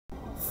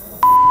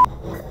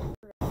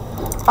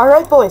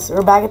Alright boys,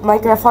 we're back at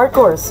Minecraft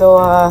Hardcore. So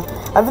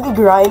I've been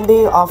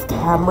grinding off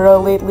camera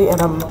lately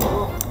and I'm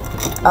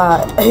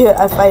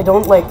if I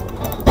don't like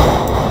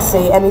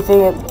say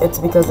anything, it's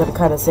because I'm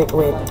kinda sick.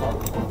 Wait.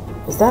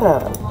 Is that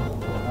a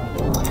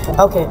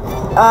okay.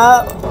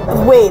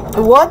 Wait,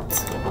 what?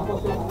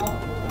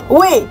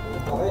 Wait!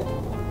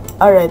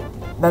 Alright,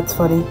 that's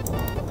funny.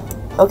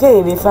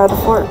 Okay, we found a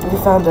fort. We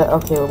found a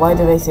okay, why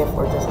did I say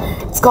fortress?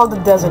 It's called the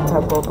Desert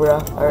Temple,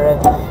 bruh.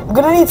 Alright. I'm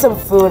gonna need some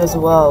food as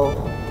well.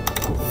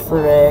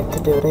 Frick,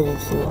 dude, I need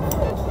food.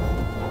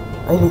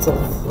 I need some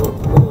food.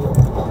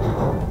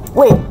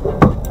 Wait.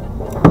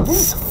 This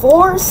is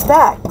 4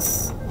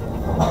 stacks.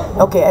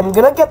 Okay, I'm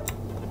gonna get...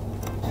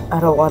 I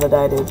don't wanna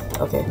die, dude.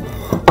 Okay.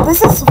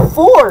 This is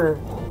 4!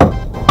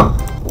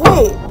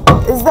 Wait,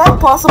 is that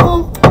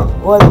possible?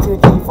 1, 2,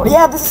 3, 4.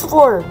 Yeah, this is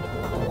 4!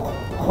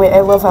 Wait,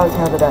 I love how I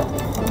counted that.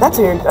 That's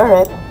weird.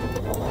 Alright.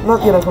 I'm not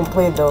gonna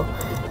complain, though.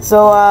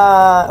 So,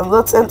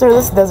 let's enter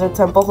this desert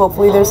temple.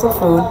 Hopefully there's some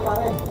food.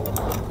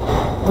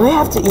 Do I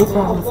have to eat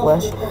rotten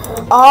flesh?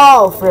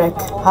 Oh, frick.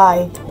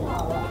 Hi.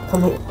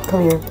 Come here.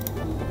 Come here.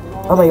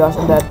 Oh my gosh,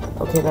 I'm dead.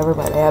 Okay, never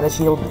mind. I had a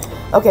shield.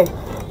 Okay,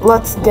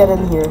 let's get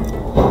in here.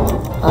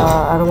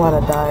 I don't want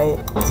to die,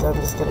 so I'm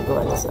just gonna go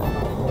inside.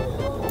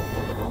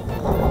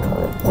 I'm gonna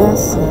cover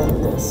this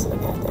and this. Okay,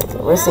 there we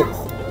go. We're safe.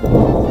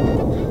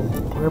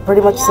 We're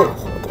pretty much safe.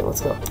 Okay, let's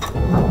go.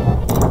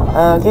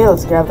 Okay,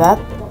 let's grab that.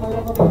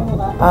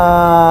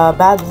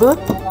 Bad loot.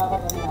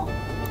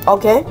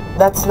 Okay,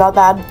 that's not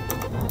bad.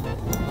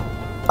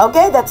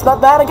 Okay, that's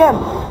not bad again.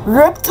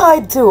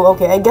 Riptide 2.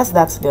 Okay, I guess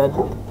that's good.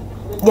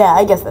 Yeah,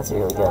 I guess that's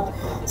really good.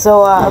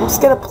 So, I'm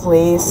just gonna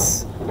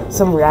place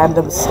some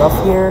random stuff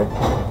here.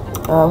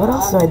 What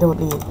else do I don't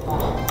need?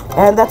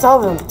 And that's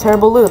all of them.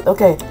 Terrible loot.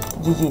 Okay,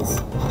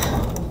 GG's.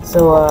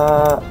 So,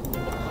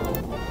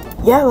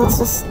 yeah, let's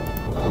just...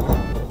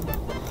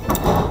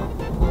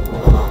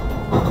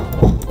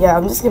 Yeah,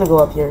 I'm just gonna go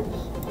up here.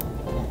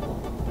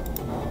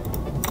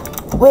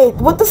 Wait,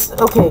 what this?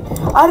 Okay,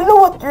 I don't know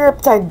what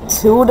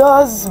Riptide 2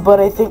 does, but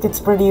I think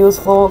it's pretty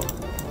useful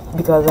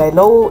because I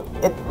know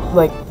it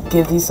like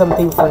gives you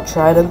something for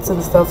tridents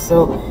and stuff.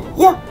 So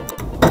yeah.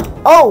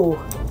 Oh,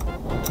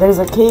 there's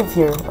a cave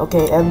here.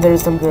 Okay, and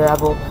there's some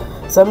gravel.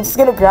 So I'm just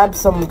gonna grab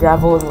some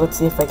gravel and let's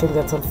see if I can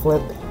get some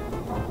flint.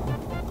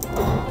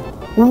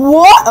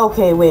 What?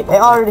 Okay, wait. I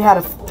already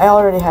had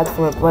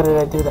flint. Why did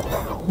I do that?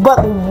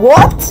 But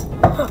what?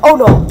 Oh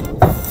no!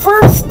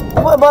 First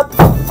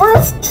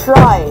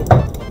try.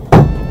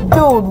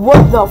 Dude,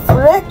 what the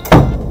frick?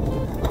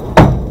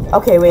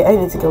 Okay, wait, I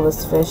need to kill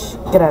this fish.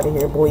 Get out of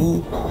here,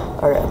 boy.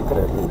 Alright, I'm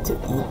gonna need to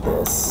eat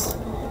this.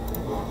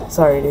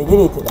 Sorry, dude, you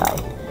need to die.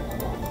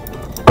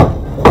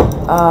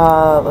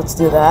 Let's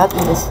do that.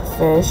 Eat this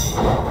fish.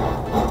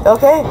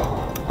 Okay,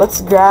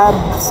 let's grab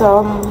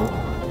some...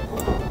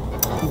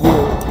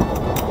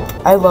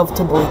 I love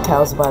to bully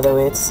cows, by the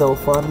way. It's so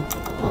fun.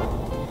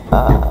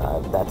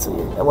 That's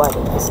weird. Why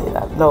did I say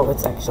that? No,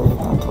 it's actually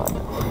not fun.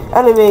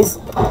 Anyways,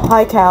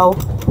 hi cow.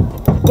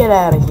 Get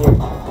out of here.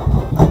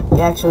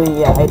 Actually,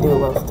 yeah, I do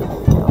love to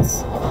bully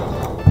cows.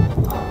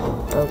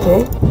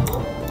 Okay.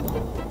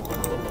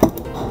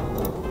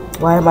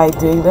 Why am I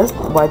doing this?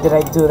 Why did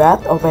I do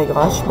that? Oh my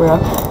gosh, bruh.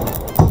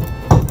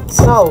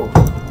 So,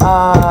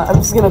 I'm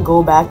just gonna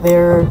go back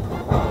there.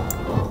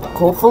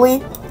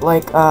 Hopefully.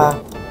 Like,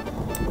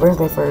 where's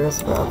my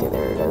furnace? Okay,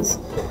 there it is.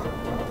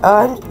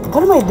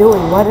 What am I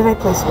doing? Why did I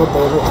place wood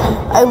there?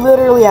 I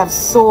literally have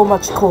so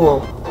much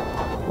coal.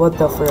 What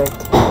the frick?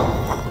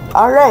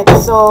 Alright,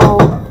 so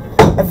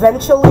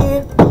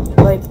eventually,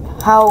 like,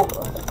 how...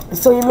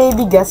 So you may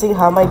be guessing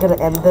how am I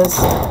gonna end this.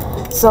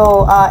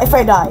 So, if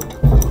I die,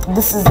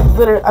 this is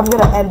literally... I'm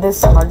gonna end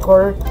this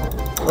hardcore,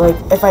 like,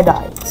 if I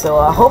die. So,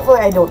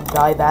 hopefully I don't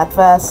die that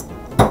fast.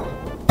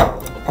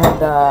 And,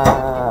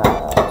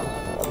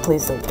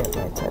 please don't get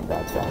my 10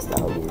 that fast. That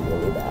would be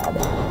really bad.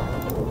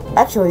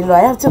 Actually, no,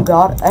 I have two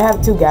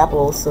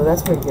gapples, so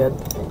that's pretty good.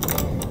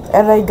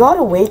 And I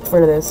gotta wait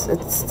for this.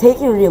 It's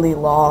taking really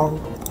long.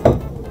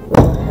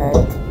 What the heck?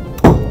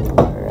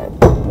 Alright.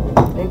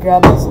 Can I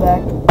grab this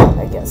back?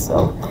 I guess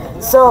so.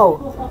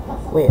 So,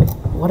 wait.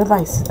 What am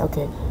I...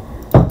 Okay.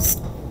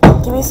 Just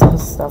give me some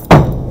stuff.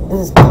 This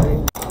is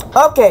boring.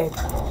 Okay.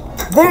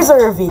 There's a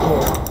ravine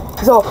here.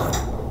 So,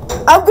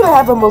 I'm gonna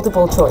have a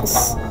multiple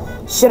choice.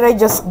 Should I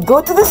just go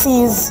to the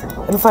seas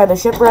and find a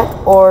shipwreck,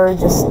 or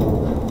just...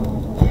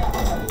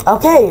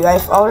 Okay,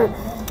 I've already...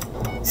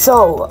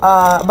 So,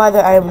 by the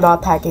way, I am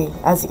not hacking,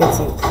 as you can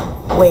see.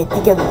 Wait,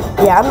 you can...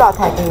 Yeah, I'm not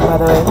hacking, by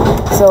the way.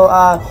 So,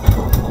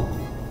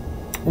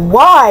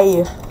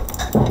 why?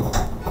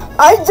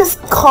 I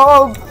just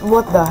called...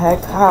 What the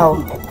heck?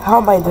 How? How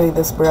am I doing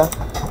this, bruh?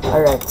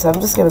 Alright, so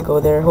I'm just gonna go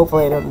there.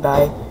 Hopefully I don't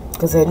die.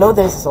 Because I know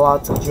there's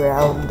lots of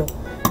drowned.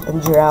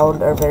 And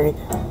drowned are very...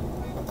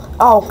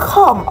 Oh,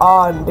 come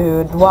on,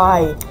 dude.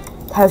 Why?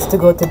 It has to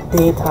go to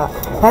daytime.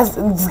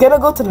 It's gonna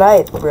go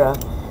tonight, bruh.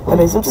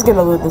 Anyways, I'm just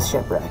gonna loot this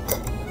shipwreck.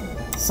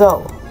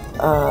 So,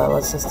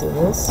 let's just do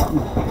this.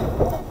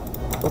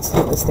 Let's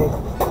loot this thing.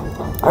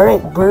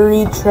 Alright,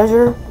 buried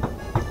treasure.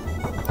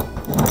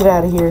 Get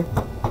out of here.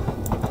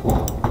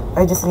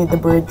 I just need the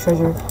buried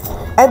treasure.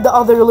 And the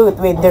other loot.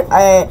 Wait,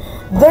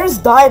 there's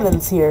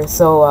diamonds here,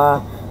 so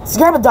let's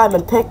grab a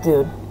diamond pick,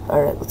 dude.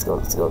 Alright, let's go,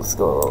 let's go, let's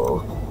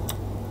go.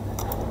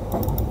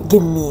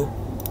 Give me.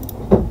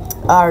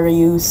 Are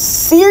you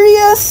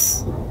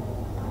serious?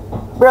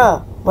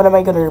 Bruh, what am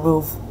I gonna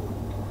remove?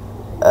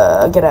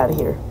 Get out of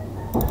here.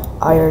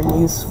 Iron,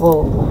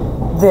 useful.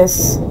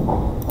 This.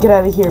 Get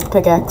out of here,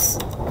 pickaxe.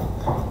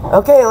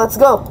 Okay, let's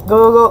go.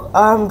 Go, go, go.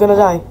 I'm gonna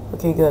die.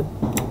 Okay, good.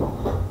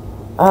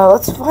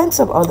 Let's find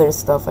some other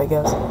stuff, I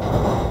guess.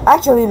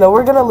 Actually, no,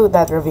 we're gonna loot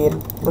that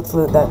ravine. Let's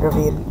loot that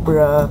ravine,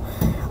 bruh.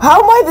 How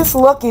am I this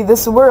lucky,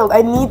 this world?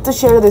 I need to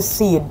share this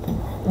seed.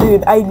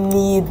 Dude, I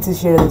need to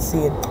share this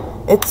seed.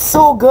 It's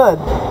so good.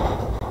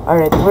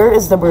 Alright, where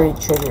is the buried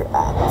treasure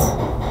at?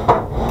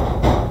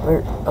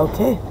 Where?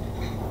 Okay.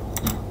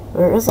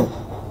 Where is it?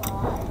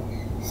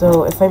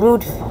 So, if I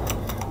move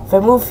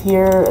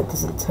here, it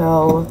doesn't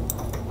tell.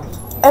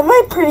 Am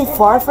I pretty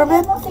far from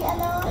it?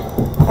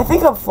 I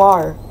think I'm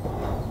far.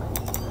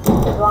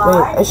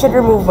 Wait, I should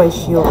remove my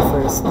shield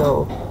first,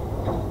 though.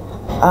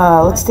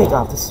 Let's take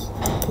off this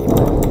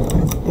paper.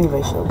 Give me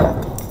my shield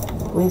back,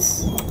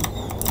 please.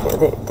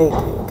 Okay, thank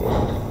you.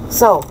 Okay.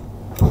 So,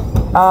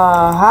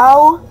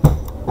 how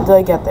do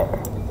I get there?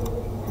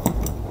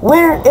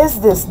 Where is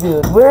this,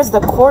 dude? Where's the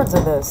cords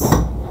of this?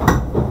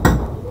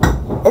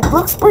 It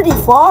looks pretty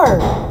far.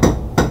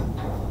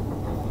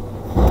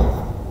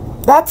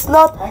 That's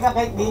not.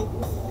 Okay.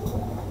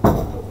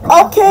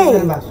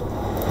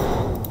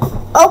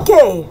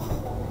 Okay.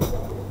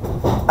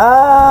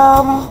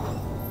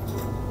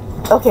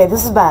 Okay,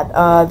 this is bad.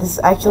 This is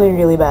actually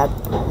really bad.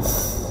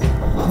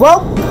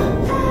 Well,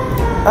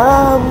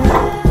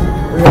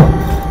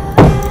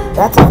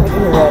 that's a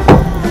freaking red.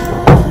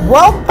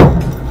 Well,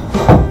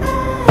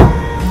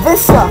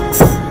 this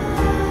sucks.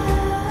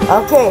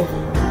 Okay,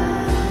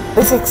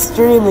 this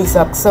extremely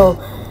sucks. So,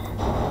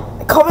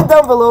 comment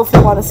down below if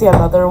you want to see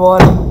another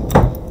one.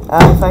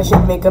 If I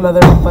should make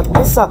another one, but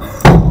this sucks.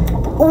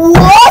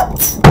 What?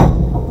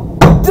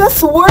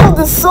 This world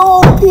is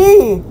so OP.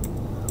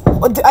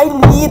 I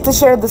need to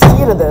share the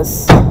seed of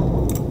this.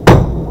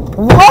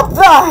 What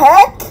the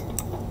heck?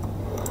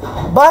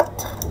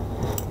 But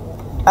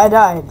I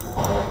died.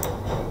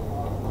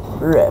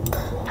 RIP.